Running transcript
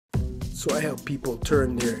So I help people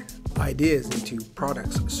turn their ideas into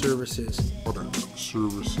products, services,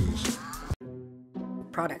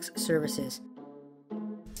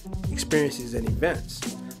 experiences, and events.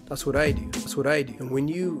 That's what I do. And when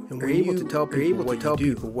you are able to tell people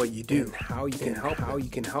what you do and how you can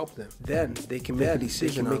help them, then they can make a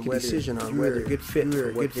decision on whether you're a good fit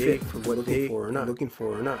for what they're looking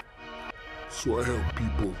for or not. So I help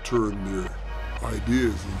people turn their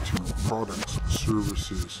ideas into products,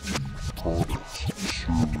 services,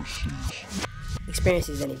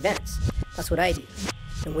 experiences, and events. That's what I do.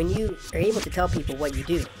 And when you are able to tell people what you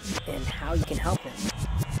do and how you can help them,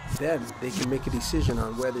 then they can make a decision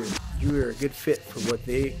on whether you're a good fit for what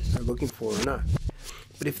they are looking for or not.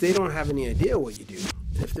 But if they don't have any idea what you do,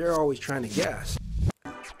 and if they're always trying to guess,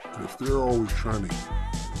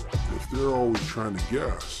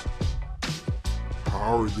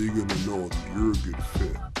 how are they going to know that you're a good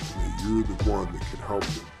fit and that you're the one that can help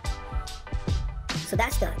them? so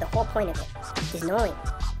that's the whole point of it, is knowing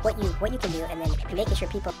what you can do and then making sure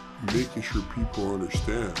people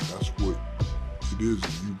understand. That's what it is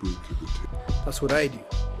that you bring to the table. That's what I do.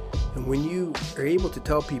 And when you are able to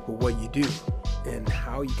tell people what you do and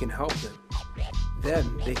how you can help them, then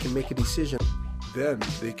they can make a decision. Then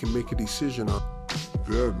they can make a decision on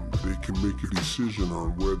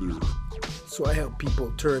whether. So I help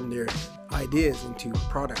people turn their ideas into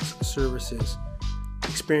products, services,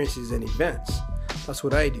 experiences, and events. That's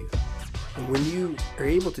what I do. And when you are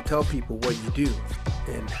able to tell people what you do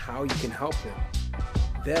and how you can help them,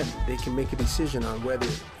 then they can make a decision on whether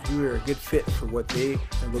you are a good fit for what they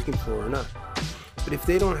are looking for or not. But if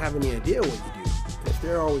they don't have any idea what you do, and if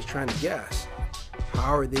they're always trying to guess,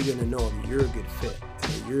 how are they going to know that you're a good fit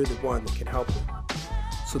and that you're the one that can help them?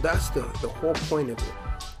 So that's the whole point of it,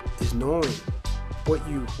 is knowing what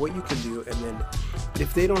you can do, and then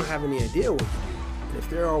if they don't have any idea what you do, and if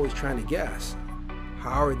they're always trying to guess,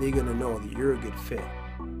 how are they going to know that you're a good fit?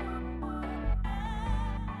 And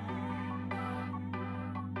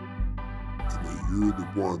that you're the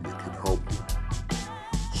one that can help them.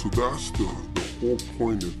 So that's the whole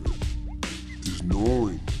point of it, is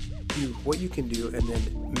knowing what you can do and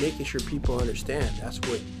then making sure people understand. That's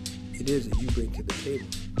what it is that you bring to the table.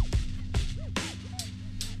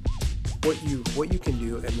 What you can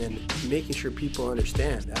do and then making sure people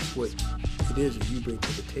understand. That's what it is that you bring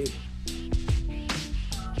to the table.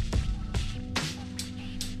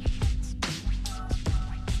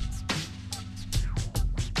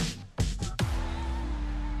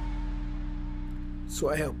 So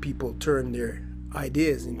I help people turn their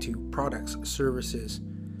ideas into products, services,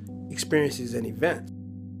 experiences, and events.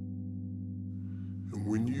 And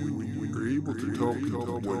when you are able to tell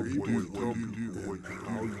people what you do and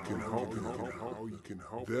how you can help them,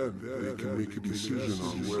 then they can make a decision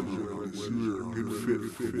on whether you're a good fit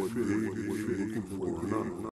for what they're looking for